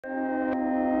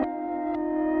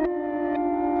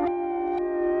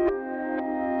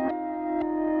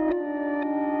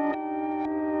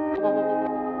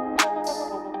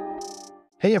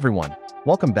Hey everyone,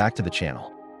 welcome back to the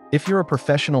channel. If you're a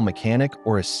professional mechanic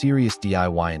or a serious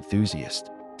DIY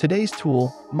enthusiast, today's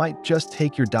tool might just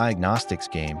take your diagnostics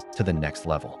game to the next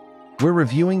level. We're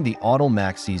reviewing the Autel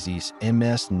MaxiSYS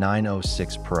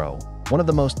MS906 Pro, one of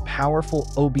the most powerful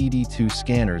OBD2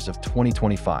 scanners of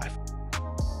 2025.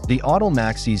 The Autel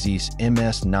MaxiSYS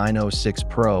MS906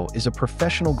 Pro is a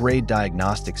professional-grade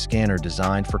diagnostic scanner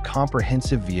designed for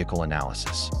comprehensive vehicle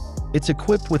analysis. It's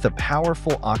equipped with a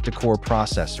powerful octa-core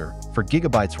processor for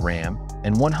gigabytes RAM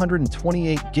and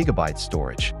 128 gigabytes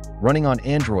storage, running on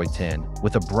Android 10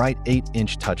 with a bright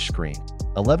 8-inch touchscreen,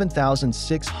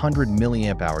 11,600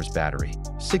 mAh battery,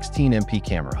 16 MP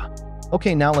camera.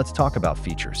 Okay, now let's talk about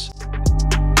features.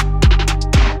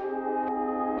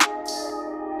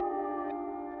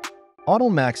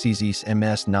 Autel MaxiSYS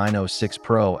MS906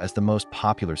 Pro as the most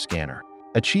popular scanner,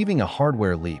 achieving a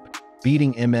hardware leap,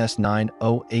 beating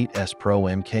MS906 Pro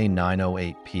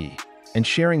MK908P, and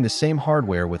sharing the same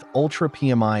hardware with Ultra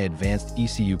PMI Advanced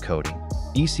ECU Coding,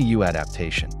 ECU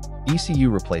Adaptation,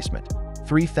 ECU Replacement,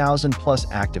 3,000 plus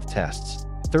active tests,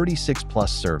 36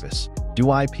 plus service,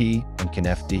 DoIP and CAN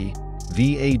FD,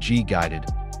 VAG guided,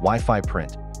 Wi-Fi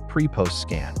print, pre-post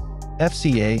scan,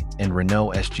 FCA and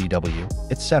Renault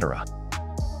SGW, etc.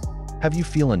 Have you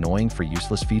feel annoying for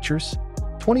useless features?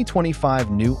 2025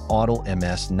 new Autel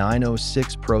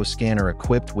MS906 Pro scanner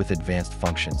equipped with advanced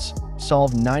functions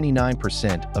solve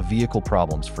 99% of vehicle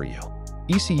problems for you.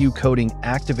 ECU coding,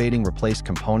 activating replaced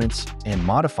components and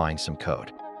modifying some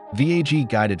code. VAG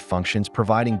guided functions,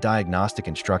 providing diagnostic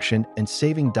instruction and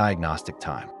saving diagnostic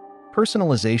time.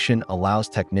 Personalization allows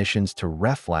technicians to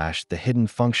reflash the hidden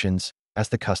functions as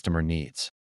the customer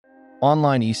needs.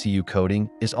 Online ECU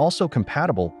coding is also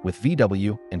compatible with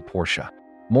VW and Porsche.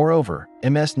 Moreover,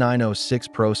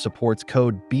 MS906 Pro supports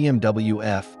code BMW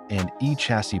F and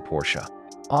E-chassis Porsche,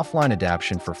 offline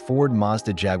adaptation for Ford,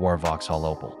 Mazda, Jaguar, Vauxhall,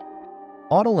 Opel.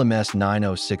 Autel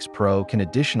MS906 Pro can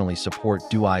additionally support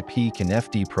DoIP CAN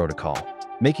FD protocol,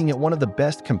 making it one of the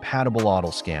best compatible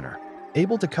Autel scanner,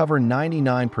 able to cover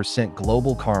 99%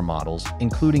 global car models,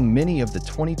 including many of the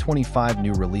 2025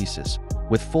 new releases,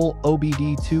 with full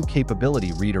OBD2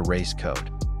 capability read erase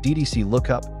code, DDC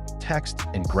lookup, text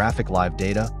and graphic live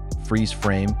data, freeze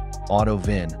frame, auto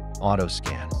VIN, auto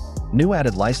scan, new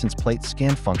added license plate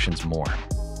scan functions, more.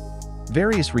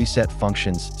 Various reset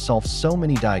functions solve so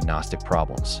many diagnostic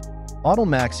problems. Autel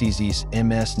MaxiSYS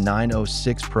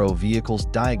MS906 Pro vehicle's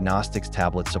diagnostics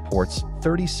tablet supports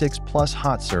 36 plus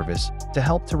hot service to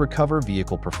help to recover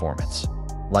vehicle performance,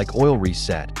 like oil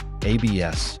reset,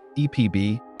 ABS,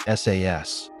 EPB,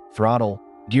 SAS, throttle,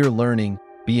 gear learning,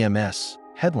 BMS,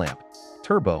 headlamp,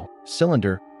 turbo,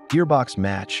 cylinder, gearbox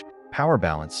match, power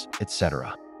balance,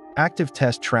 etc. Active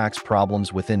test tracks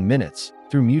problems within minutes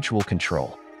through mutual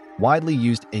control. Widely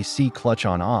used AC clutch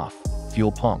on-off,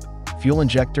 fuel pump, fuel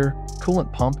injector,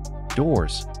 coolant pump,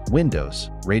 doors,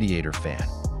 windows, radiator fan.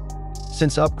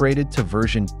 Since upgraded to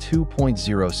version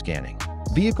 2.0 scanning,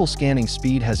 vehicle scanning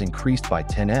speed has increased by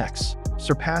 10x,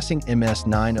 surpassing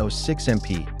MS906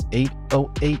 MP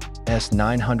 808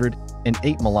 S900 and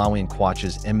 8 Malawian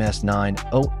Quatches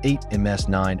MS908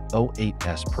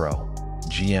 MS908S Pro,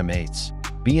 GM8s,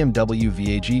 BMW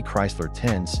VAG Chrysler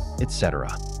 10s, etc.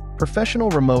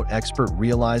 Professional remote expert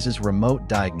realizes remote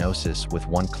diagnosis with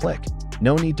one click.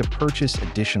 No need to purchase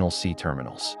additional C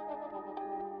terminals.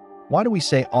 Why do we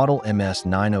say Autel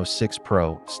MS906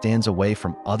 Pro stands away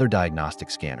from other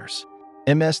diagnostic scanners?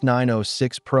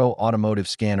 MS906 Pro Automotive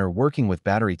Scanner working with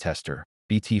battery tester,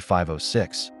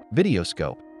 BT506,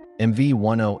 videoscope,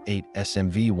 MV108S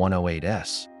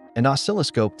MV108S, and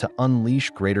oscilloscope to unleash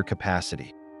greater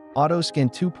capacity.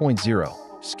 AutoScan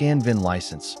 2.0, Scan VIN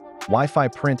license, Wi-Fi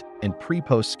print and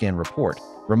pre-post scan report,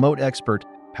 remote expert,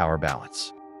 power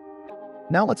balance.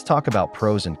 Now let's talk about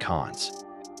pros and cons.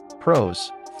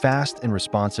 Pros: fast and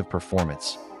responsive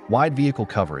performance, wide vehicle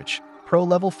coverage,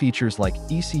 pro-level features like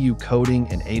ECU coding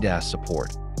and ADAS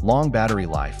support, long battery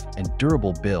life and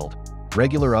durable build,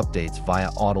 regular updates via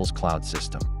Autel's cloud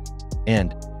system.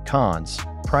 And cons: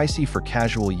 pricey for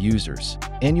casual users,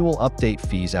 annual update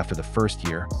fees after the first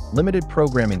year, limited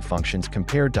programming functions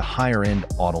compared to higher-end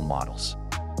Autel models.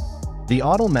 The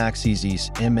Autel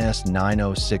MaxiSYS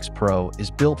MS906 Pro is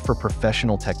built for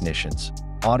professional technicians,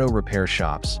 auto repair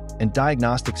shops, and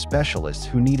diagnostic specialists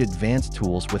who need advanced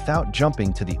tools without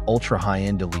jumping to the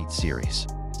ultra-high-end Elite series.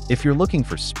 If you're looking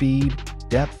for speed,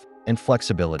 depth, and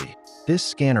flexibility, this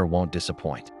scanner won't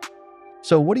disappoint.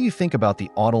 So what do you think about the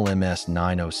Autel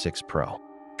MS906 Pro?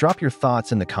 Drop your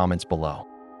thoughts in the comments below.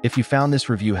 If you found this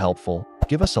review helpful,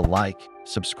 give us a like,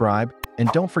 subscribe, and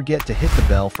don't forget to hit the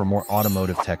bell for more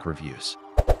automotive tech reviews.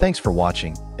 Thanks for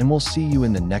watching, and we'll see you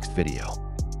in the next video.